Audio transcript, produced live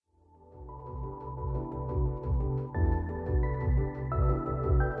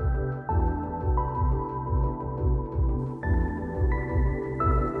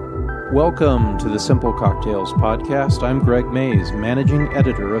Welcome to the Simple Cocktails podcast. I'm Greg Mays, managing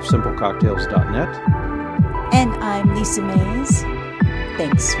editor of simplecocktails.net. And I'm Lisa Mays.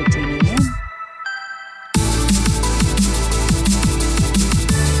 Thanks for tuning in.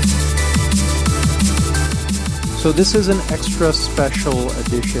 So this is an extra special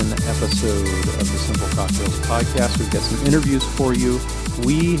edition episode of the Simple Cocktails podcast. We've got some interviews for you.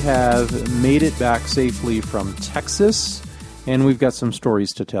 We have made it back safely from Texas, and we've got some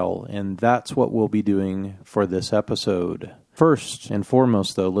stories to tell, and that's what we'll be doing for this episode. First and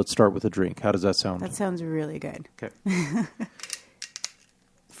foremost, though, let's start with a drink. How does that sound? That sounds really good. Okay.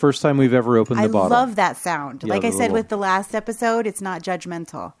 First time we've ever opened the bottle. I love that sound. Yeah, like I said with the last episode, it's not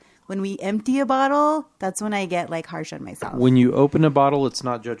judgmental. When we empty a bottle, that's when I get like harsh on myself. When you open a bottle, it's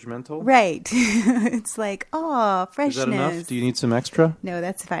not judgmental? Right. It's like, oh, freshness. Is that enough? Do you need some extra? No,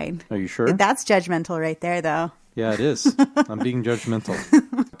 that's fine. Are you sure? That's judgmental right there, though. Yeah, it is. I'm being judgmental.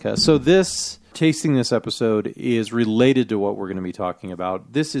 Okay, so tasting this episode is related to what we're going to be talking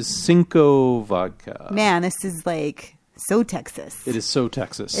about. This is Cinco Vodka. Man, this is like so Texas. It is so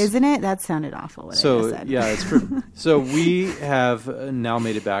Texas. Isn't it? That sounded awful what I just said. Yeah, it's true. So we have now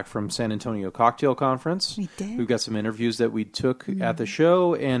made it back from San Antonio Cocktail Conference. We did. We've got some interviews that we took at the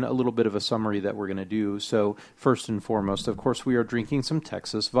show and a little bit of a summary that we're going to do. So first and foremost, of course, we are drinking some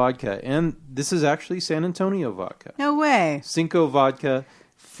Texas vodka. And this is actually San Antonio vodka. No way. Cinco vodka,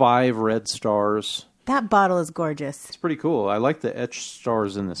 5 red stars. That bottle is gorgeous. It's pretty cool. I like the etched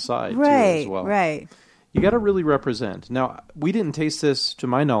stars in the side too Right, as well. right. You got to really represent. Now, we didn't taste this, to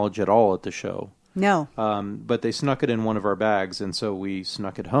my knowledge, at all at the show. No. But they snuck it in one of our bags, and so we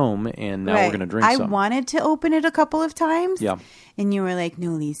snuck it home, and now we're going to drink some. I wanted to open it a couple of times. Yeah. And you were like, no,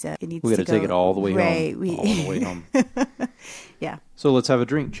 Lisa, it needs to go. We got to take it all the way right, home. All the way home. Yeah. So let's have a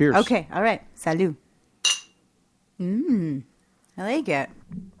drink. Cheers. Okay. All right. Salud. I like it.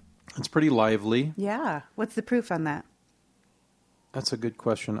 It's pretty lively. Yeah. What's the proof on that? That's a good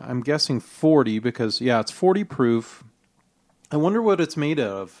question. I'm guessing 40 because, yeah, it's 40 proof. I wonder what it's made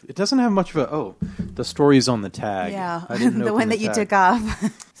of. It doesn't have much of the story's on the tag. Yeah, I didn't the open one that the you tag. took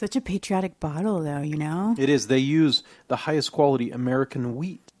off. Such a patriotic bottle, though, you know? It is. They use the highest quality American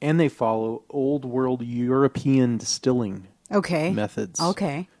wheat, and they follow old world European distilling methods.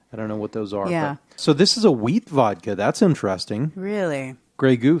 Okay. I don't know what those are. Yeah. So this is a wheat vodka. That's interesting. Really?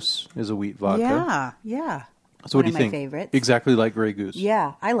 Grey Goose is a wheat vodka. Yeah, yeah. So what do you think? One of my favorites. Exactly like Grey Goose.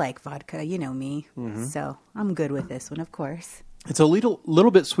 Yeah, I like vodka. You know me. Mm-hmm. So I'm good with this one, of course. It's a little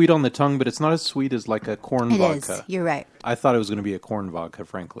bit sweet on the tongue, but it's not as sweet as like a corn vodka. It is. You're right. I thought it was going to be a corn vodka,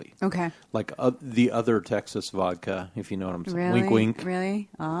 frankly. Okay. Like the other Texas vodka, if you know what I'm saying. Really? Wink, wink. Really?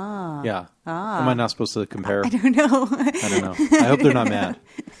 Ah. Yeah. Am I not supposed to compare? I don't know. I don't know. I hope they're not mad.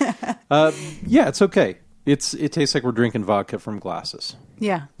 Yeah, it's okay. It tastes like we're drinking vodka from glasses.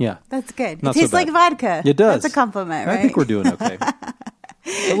 Yeah. Yeah. That's good. Not It tastes so bad. like vodka. It does. That's a compliment, right? I think we're doing okay.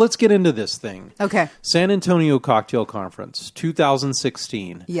 So let's get into this thing. Okay. San Antonio Cocktail Conference,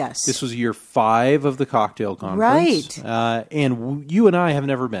 2016. Yes. This was year 5 of the cocktail conference. Right. And you and I have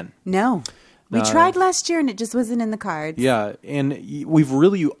never been. No. We tried last year and it just wasn't in the cards. Yeah. And we've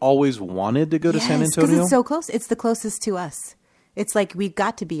really always wanted to go to San Antonio. Because it's so close. It's the closest to us. It's like we've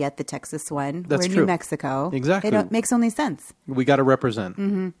got to be at the Texas one. That's We're true. New Mexico. Exactly. It makes only sense. We got to represent.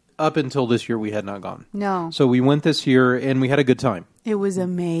 Mm-hmm. Up until this year, we had not gone. No. So we went this year, and we had a good time. It was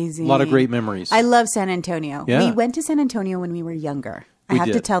amazing. A lot of great memories. I love San Antonio. Yeah. We went to San Antonio when we were younger. I We have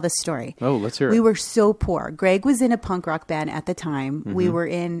to did. tell this story. Oh, let's hear it. We were so poor. Greg was in a punk rock band at the time. We were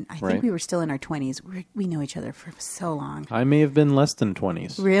in, I think Right. we were still in our 20s. We know each other for so long. I may have been less than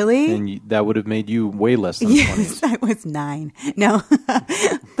 20s. Really? And that would have made you way less than Yes, 20s. I was 9. No.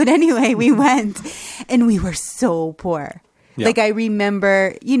 But anyway, we went and we were so poor. Yeah. Like I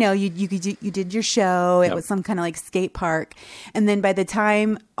remember, you did your show. It Yep. was some kind of like skate park. And then by the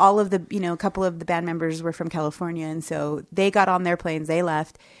time all of the, a couple of the band members were from California. And so they got on their planes, they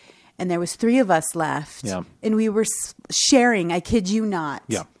left. And there was 3 of us left. Yeah. And we were sharing, I kid you not,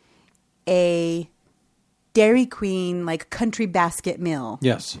 Yeah. a Dairy Queen like country basket meal.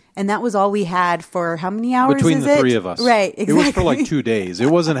 Yes. And that was all we had for how many hours? Between is the it? 3 of us. Right, exactly. It was for like 2 days.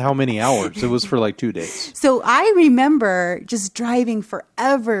 It wasn't how many hours. It was for like 2 days. So I remember just driving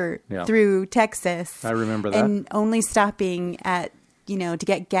forever Yeah. through Texas. I remember that. And only stopping at, to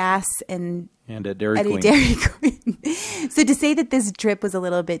get gas and And at Dairy at Queen. a Dairy Queen. So to say that this trip was a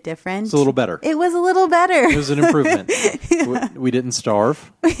little bit different. It's a little better. It was a little better. It was an improvement. We didn't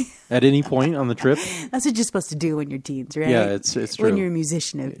starve at any point on the trip. That's what you're supposed to do when you're teens, right? Yeah, it's true. When you're a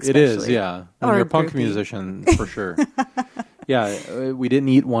musician, especially. It is, yeah. When Or you're a a punk groupie. musician, for sure. Yeah, we didn't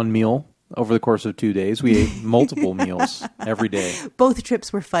eat one meal. over the course of 2 days. We ate multiple meals every day. Both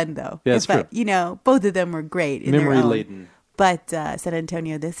trips were fun, though. Yeah, it's true. Both of them were great. Memory laden. But San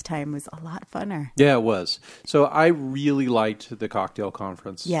Antonio this time was a lot funner. Yeah, it was. So I really liked the cocktail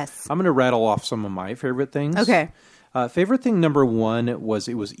conference. Yes. I'm going to rattle off some of my favorite things. Okay. Favorite thing number one was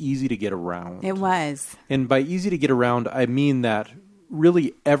it was easy to get around. It was. And by easy to get around, I mean that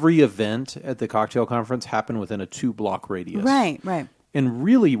really every event at the cocktail conference happened within a 2-block radius. Right. And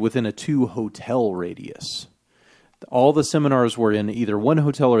really within a 2-hotel radius. All the seminars were in either one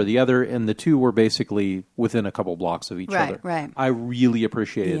hotel or the other, and the 2 were basically within a couple blocks of each other. Right. I really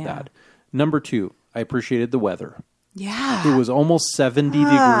appreciated that. Number 2, I appreciated the weather. Yeah. It was almost 70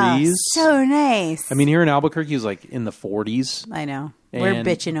 degrees. So nice. I mean, here in Albuquerque, it's like in the 40s. I know. We're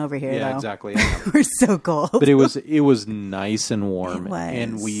bitching over here, though. Yeah, exactly. We're so cold. But it was nice and warm, It was.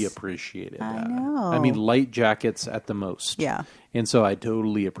 and we appreciated that. I know. I mean, light jackets at the most. Yeah. And so I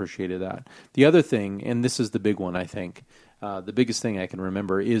totally appreciated that. The other thing, and this is the big one, I think, the biggest thing I can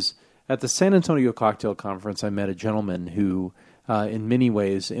remember is at the San Antonio Cocktail Conference, I met a gentleman who, in many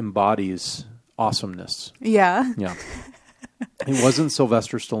ways, embodies awesomeness. Yeah. Yeah. It wasn't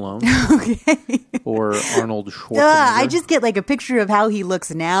Sylvester Stallone. Okay. Or Arnold Schwarzenegger. I just get like a picture of how he looks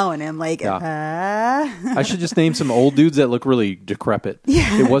now, and I'm like, I should just name some old dudes that look really decrepit.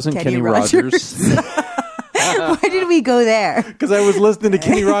 Yeah. It wasn't Kenny Rogers. Why did we go there? Because I was listening to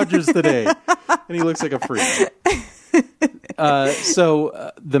Kenny Rogers today, and he looks like a freak.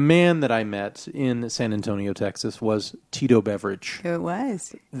 So the man that I met in San Antonio, Texas, was Tito Beverage. It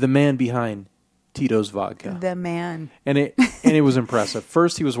was. The man behind Tito's Vodka. The man. And it was impressive.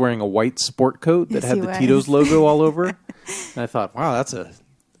 First, he was wearing a white sport coat that had the was. Tito's logo all over. And I thought, wow, that's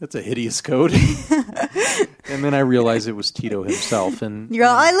a hideous coat. And then I realized it was Tito himself. And You're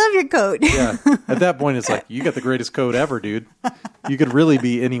all, I love your coat. yeah, at that point, it's like, you got the greatest coat ever, dude. You could really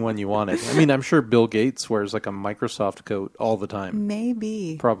be anyone you wanted. I mean, I'm sure Bill Gates wears like a Microsoft coat all the time.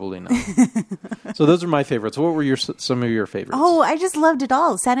 Maybe. Probably not. So those are my favorites. What were some of your favorites? Oh, I just loved it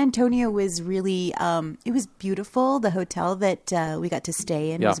all. San Antonio was really, it was beautiful. The hotel that we got to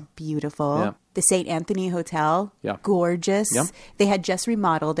stay in was beautiful. Yeah. The St. Anthony Hotel, gorgeous. Yeah. They had just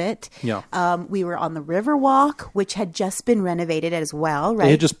remodeled it. Yeah. We were on the Riverwalk, which had just been renovated as well, right?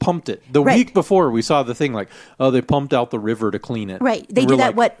 They had just pumped it. The week before, we saw the thing like, oh, they pumped out the river to clean it. Right. They do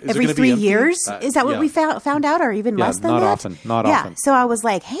that, like, every 3 years? Is that what we found out, or even less than not that? often. Not often. So I was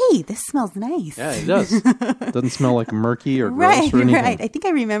like, hey, this smells nice. Yeah, it does. Doesn't smell like murky or gross or anything. Right. I think I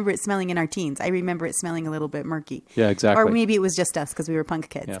remember it smelling in our teens. I remember it smelling a little bit murky. Yeah, exactly. Or maybe it was just us because we were punk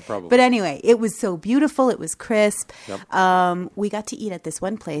kids. Yeah, probably. But anyway, it was so beautiful. It was crisp. Yep. We got to eat at this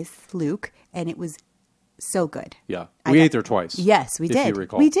one place, Luke, and it was so good. Yeah. We ate there twice. Yes, we did. If you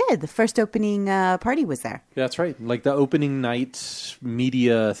recall. We did. The first opening party was there. Yeah, that's right. Like the opening night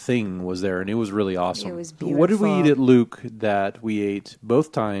media thing was there, and it was really awesome. It was beautiful. What did we eat at Luke that we ate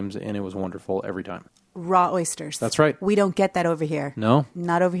both times, and it was wonderful every time? Raw oysters. That's right. We don't get that over here. No?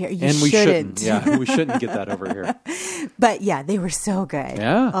 Not over here. We shouldn't. Yeah, we shouldn't get that over here. But yeah, they were so good.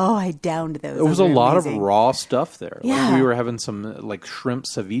 Yeah. Oh, I downed those. There was a lot of raw stuff there. Yeah. Like we were having some like shrimp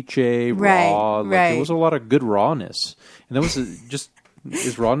ceviche, Right, raw. Like, right. There was a lot of good rawness. And that was just,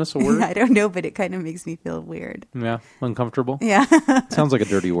 is rawness a word? I don't know, but it kind of makes me feel weird. Yeah, uncomfortable? Yeah. Sounds like a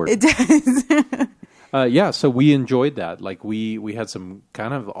dirty word. It does. Yeah, so we enjoyed that. Like we had some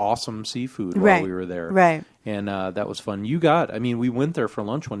kind of awesome seafood while we were there. Right. And that was fun. We went there for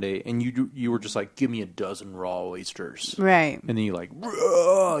lunch one day, and you were just like, give me a dozen raw oysters. Right. And then you like,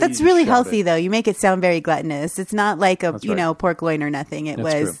 that's really healthy, though. You make it sound very gluttonous. It's not like a, pork loin or nothing.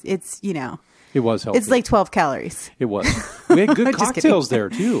 That's true. It was healthy. It's like 12 calories. It was. We had good Just cocktails kidding. there,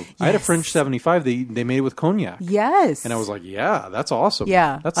 too. Yes. I had a French 75. They made it with cognac. Yes. And I was like, yeah, that's awesome.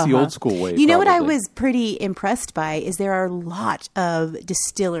 Yeah. That's the old school way. You know what I probably. was pretty impressed by is there are a lot of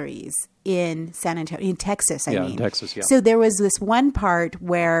distilleries in San Antonio, in Texas, I mean. in Texas, yeah. So there was this one part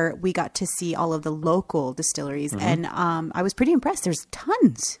where we got to see all of the local distilleries, and I was pretty impressed. There's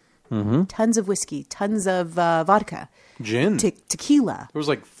tons. Tons of whiskey, tons of vodka. Gin. Tequila. There was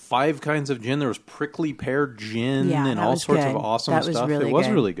like 5 kinds of gin. There was prickly pear gin and that all was sorts good. of awesome That was stuff. really It was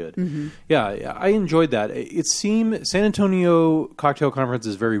good. really good. Yeah, I enjoyed that. It seemed San Antonio Cocktail Conference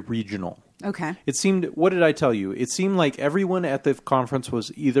is very regional. Okay. It seemed, what did I tell you? It seemed like everyone at the conference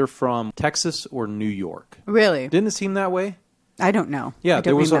was either from Texas or New York. Really? Didn't it seem that way? I don't know. Yeah, I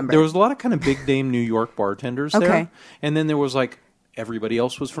don't remember. there was a lot of kind of big name New York bartenders there. Okay. And then there was like everybody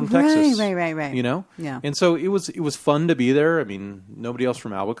else was from Texas. Right. You know? Yeah. And so it was fun to be there. I mean, nobody else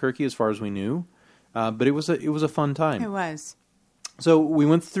from Albuquerque as far as we knew. But it was a fun time. It was. So we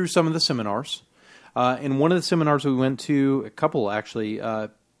went through some of the seminars. And one of the seminars we went to, a couple actually,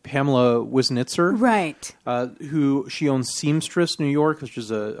 Pamela Wisnitzer. Right. Who she owns Seamstress New York, which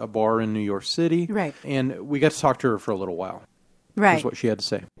is a bar in New York City. Right. And we got to talk to her for a little while. Right. Here's what she had to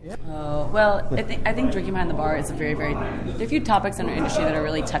say. Well, I think drinking behind the bar is a very, there are a few topics in our industry that are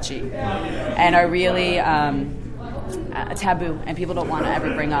really touchy and are really a taboo, and people don't want to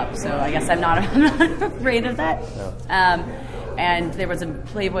ever bring up. So I guess I'm not afraid of that. No. And there was a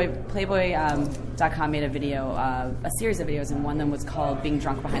Playboy.com made a video, a series of videos, and one of them was called Being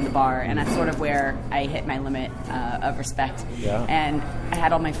Drunk Behind the Bar, and that's sort of where I hit my limit of respect. Yeah. And I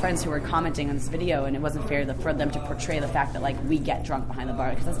had all my friends who were commenting on this video, and it wasn't fair for them to portray the fact that, like, we get drunk behind the bar,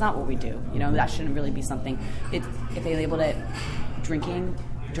 because that's not what we do. You know, that shouldn't really be something. If they labeled it drinking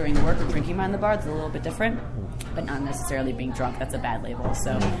during work or drinking behind the bar, it's a little bit different, but not necessarily being drunk. That's a bad label.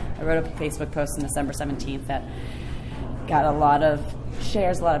 So I wrote a Facebook post on December 17th that got a lot of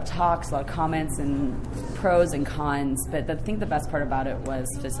shares, a lot of talks, a lot of comments, and pros and cons. But I think the best part about it was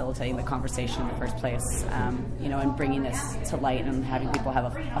facilitating the conversation in the first place, and bringing this to light and having people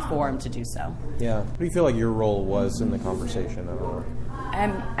have a forum to do so. Yeah. What do you feel like your role was in the conversation? I don't know.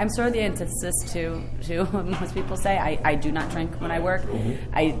 I'm sort of the antithesis to what most people say. I do not drink when I work.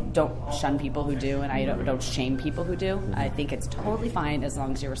 Mm-hmm. I don't shun people who do, and I don't shame people who do. Mm-hmm. I think it's totally fine as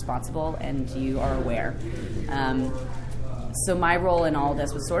long as you're responsible and you are aware. So my role in all of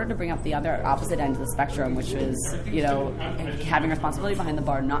this was sort of to bring up the other opposite end of the spectrum, which was, having responsibility behind the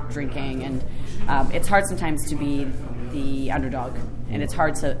bar, not drinking. And it's hard sometimes to be the underdog, and it's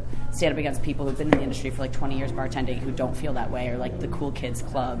hard to stand up against people who've been in the industry for like 20 years bartending who don't feel that way, or like the cool kids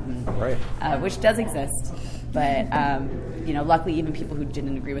club, right. Which does exist. But, luckily even people who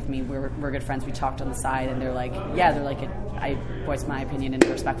didn't agree with me, we're good friends. We talked on the side, and I voiced my opinion in a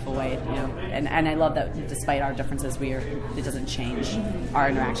respectful way, and I love that despite our differences, it doesn't change our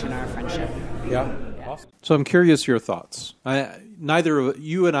interaction, our friendship. Yeah. Awesome. So I'm curious your thoughts. Neither of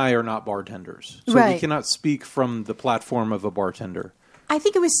you and I are not bartenders, so right. We cannot speak from the platform of a bartender. I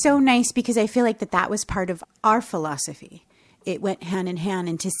think it was so nice because I feel like that was part of our philosophy. It went hand in hand,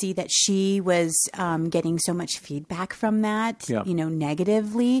 and to see that she was getting so much feedback from that,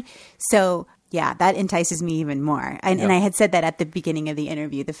 negatively. So, yeah, that entices me even more. And I had said that at the beginning of the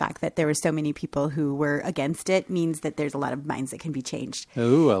interview, the fact that there were so many people who were against it means that there's a lot of minds that can be changed.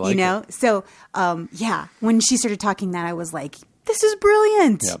 Ooh, I like it. So, when she started talking that, I was like, this is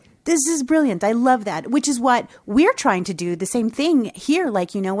brilliant. Yep. This is brilliant. I love that, which is what we're trying to do. The same thing here.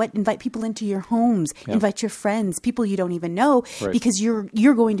 Like, invite people into your homes, invite your friends, people you don't even know, right. Because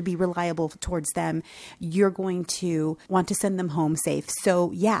you're going to be reliable towards them. You're going to want to send them home safe.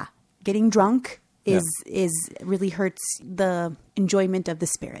 So, getting drunk is really hurts the enjoyment of the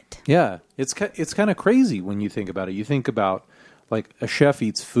spirit. Yeah, it's kind of crazy when you think about it. You think about, like, a chef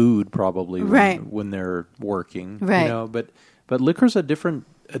eats food probably when they're working, right. But liquor's a different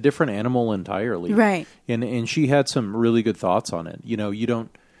animal entirely. Right. And she had some really good thoughts on it. You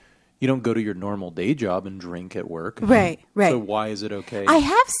don't go to your normal day job and drink at work. Right. So why is it okay? I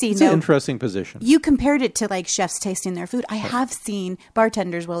have seen it's an interesting position. You compared it to like chefs tasting their food. I have seen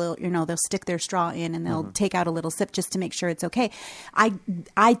bartenders they'll stick their straw in and they'll take out a little sip just to make sure it's okay.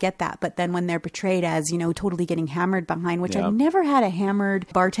 I get that, but then when they're portrayed as, totally getting hammered behind, which I've never had a hammered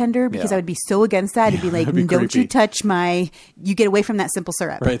bartender because I would be so against that. It'd be like, don't you touch you get away from that simple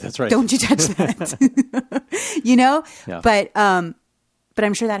syrup. Right, that's right. Don't you touch that. Yeah. But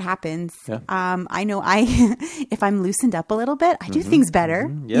I'm sure that happens. Yeah. I know if I'm loosened up a little bit, I do things better.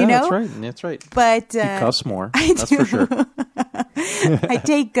 Mm-hmm. Yeah, that's right. But you cuss more. That's for sure. I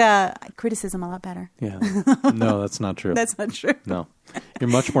take criticism a lot better. Yeah. No, that's not true. That's not true. No. You're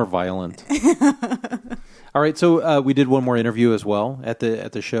much more violent. All right, so we did one more interview as well at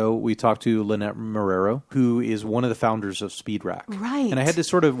the show. We talked to Lynette Marrero, who is one of the founders of Speed Rack. Right. And I had to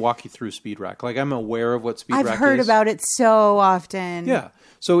sort of walk you through Speed Rack. Like, I'm aware of what Speed Rack is. I've heard about it so often. Yeah.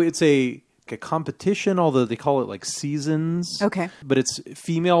 So it's a competition, although they call it like seasons. Okay. But it's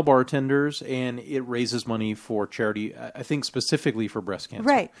female bartenders, and it raises money for charity, I think specifically for breast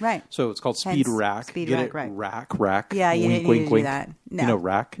cancer. Right. So it's called Speed Rack. Speed Get Rack, it? right. Rack. Yeah, you didn't need to do that. No. You know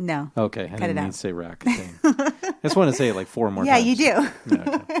rack? No. Okay. Cut I didn't it need out. to say rack. I just want to say it like 4 more times. Yeah, you do.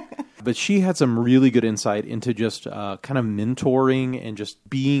 Yeah, okay. But she had some really good insight into just kind of mentoring and just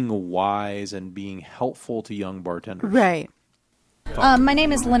being wise and being helpful to young bartenders. Right. My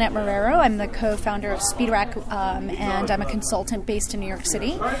name is Lynette Marrero. I'm the co-founder of SpeedRack, and I'm a consultant based in New York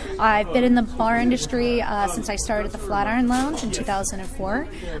City. I've been in the bar industry since I started at the Flatiron Lounge in 2004.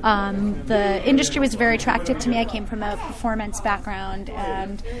 The industry was very attractive to me. I came from a performance background,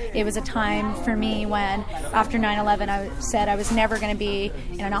 and it was a time for me when, after 9/11, I said I was never going to be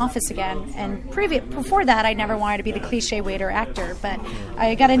in an office again. And before that, I never wanted to be the cliche waiter actor, but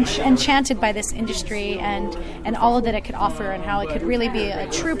I got enchanted by this industry and all that it could offer and how it could really be a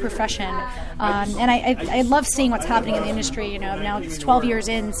true profession. And I love seeing what's happening in the industry. Now it's 12 years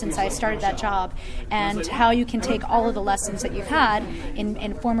in since I started that job, and how you can take all of the lessons that you've had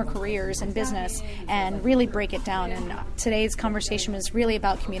in former careers and business and really break it down. And today's conversation was really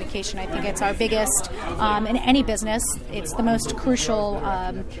about communication. I think it's our biggest, in any business, it's the most crucial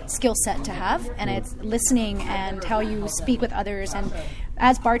skill set to have, and it's listening and how you speak with others. And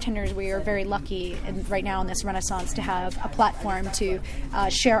as bartenders, we are very lucky right now in this renaissance to have a platform to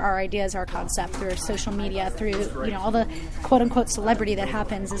share our ideas, our concept through social media, through all the quote-unquote celebrity that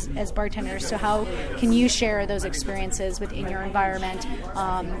happens as bartenders. So how can you share those experiences within your environment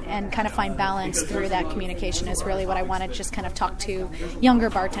and kind of find balance through that communication is really what I want to just kind of talk to younger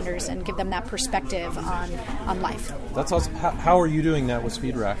bartenders and give them that perspective on life. That's awesome. How are you doing that with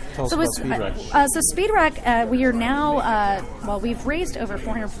SpeedRack? Tell us about SpeedRack. So SpeedRack, we are now, we've raised over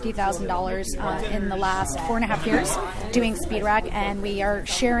 $450,000 in the last 4.5 years doing SpeedRack, and we are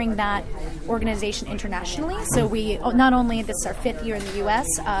sharing that organization internationally. So we not only, this is our 5th year in the U.S.,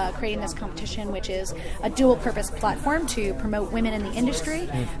 creating this competition, which is a dual-purpose platform to promote women in the industry,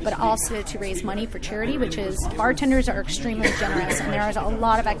 but also to raise money for charity, which is bartenders are extremely generous, and there is a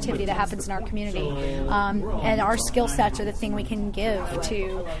lot of activity that happens in our community. And our skill sets are the thing we can give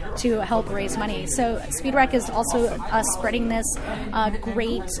to help raise money. So SpeedRack is also spreading this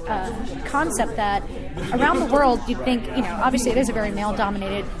great concept that around the world you'd think, obviously it is a very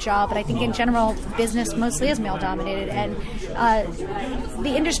male-dominated job, but I think in general business mostly is male-dominated, and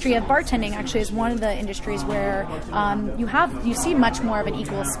the industry of bartending actually is one of the industries where you see much more of an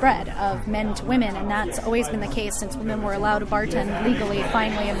equal spread of men to women, and that's always been the case since women were allowed to bartend legally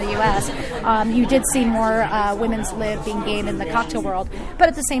finally in the U.S. You did see more women's lib being gained in the cocktail world, but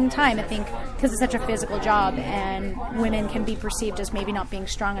at the same time I think because it's such a physical job and women can be perceived as maybe not being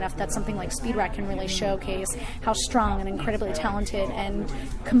strong enough, that something like SpeedRack can really showcase how strong and incredibly talented and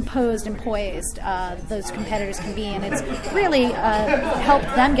composed and poised those competitors can be. And it's really helped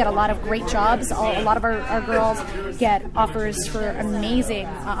them get a lot of great jobs. A lot of our girls get offers for amazing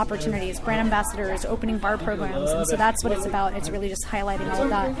opportunities, brand ambassadors, opening bar programs. And so that's what it's about. It's really just highlighting all of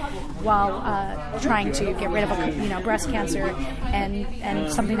that while trying to get rid of breast cancer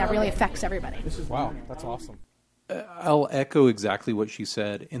and something that really affects everybody. Wow, that's awesome. I'll echo exactly what she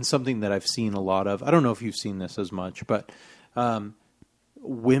said, and something that I've seen a lot of. I don't know if you've seen this as much, but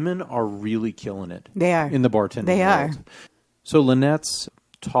women are really killing it. They are. In the bartending They world. are. So Lynette's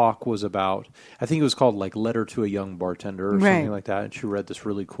talk was about, I think it was called like Letter to a Young Bartender or something like that. And she read this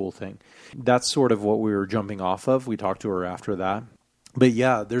really cool thing. That's sort of what we were jumping off of. We talked to her after that. But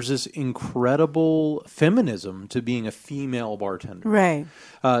yeah, there's this incredible feminism to being a female bartender. Right.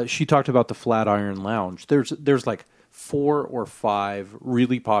 She talked about the Flatiron Lounge. There's like 4 or 5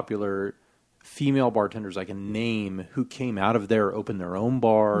 really popular female bartenders I can name who came out of there, opened their own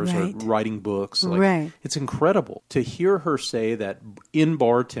bars, or writing books. It's incredible to hear her say that in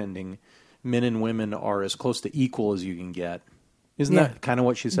bartending, men and women are as close to equal as you can get. Isn't that kind of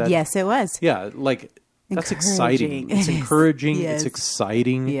what she said? Yes, it was. Yeah, like... That's exciting. It's encouraging. Yes. It's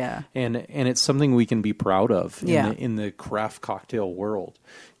exciting. Yeah. And it's something we can be proud of in the craft cocktail world.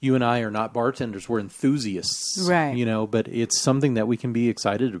 You and I are not bartenders. We're enthusiasts. Right. But it's something that we can be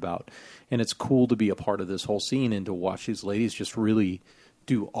excited about. And it's cool to be a part of this whole scene and to watch these ladies just really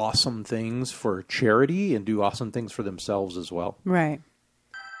do awesome things for charity and do awesome things for themselves as well. Right.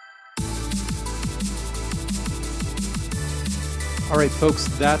 All right, folks,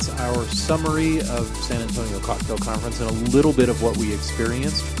 that's our summary of San Antonio Cocktail Conference and a little bit of what we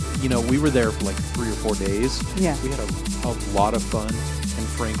experienced. We were there for like 3 or 4 days. Yeah. We had a lot of fun. And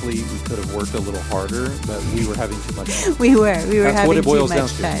frankly, we could have worked a little harder, but we were having too much fun. We were That's having what it boils too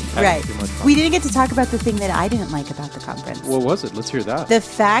much down to. fun. Right. Too much fun. We didn't get to talk about the thing that I didn't like about the conference. What was it? Let's hear that. The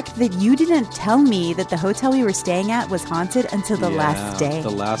fact that you didn't tell me that the hotel we were staying at was haunted until the last day.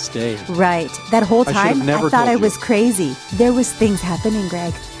 The last day. Right. That whole time, I thought I was crazy. There was things happening,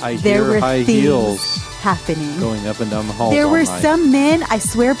 Greg. There were high heels happening. Going up and down the hall. There were some men, I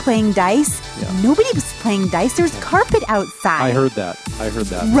swear, playing dice. Yeah. Nobody was playing dice. There was carpet outside. I heard that.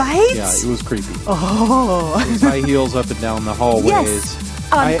 Right? Yeah, it was creepy. Oh. Those high heels up and down the hallways. Yes.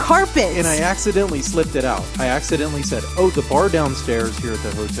 on carpet. And I accidentally slipped it out. I accidentally said, oh, the bar downstairs here at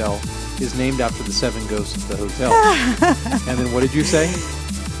the hotel is named after the 7 ghosts of the hotel. And then what did you say?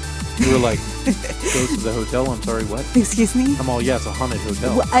 You were like, ghosts of the hotel? I'm sorry, what? Excuse me? I'm all, yeah, it's a haunted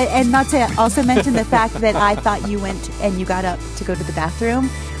hotel. Well, and not to also mention the fact that I thought you went and you got up to go to the bathroom,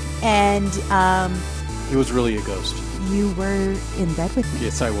 and it was really a ghost. You were in bed with me.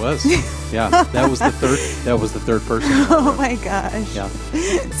 Yes, I was. Yeah, that was the third person. Oh my gosh. Yeah.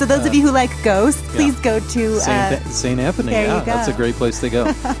 So those of you who like ghosts, please go to St. Anthony. There you go. That's a great place to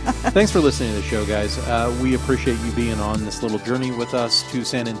go. Thanks for listening to the show, guys. We appreciate you being on this little journey with us to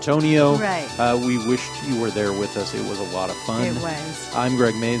San Antonio. Right. We wished you were there with us. It was a lot of fun. It was. I'm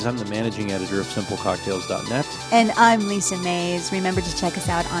Greg Mays. I'm the managing editor of SimpleCocktails.net. And I'm Lisa Mays. Remember to check us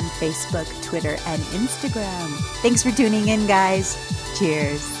out on Facebook, Twitter, and Instagram. Thanks for tuning in, guys.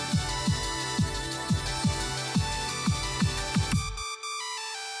 Cheers.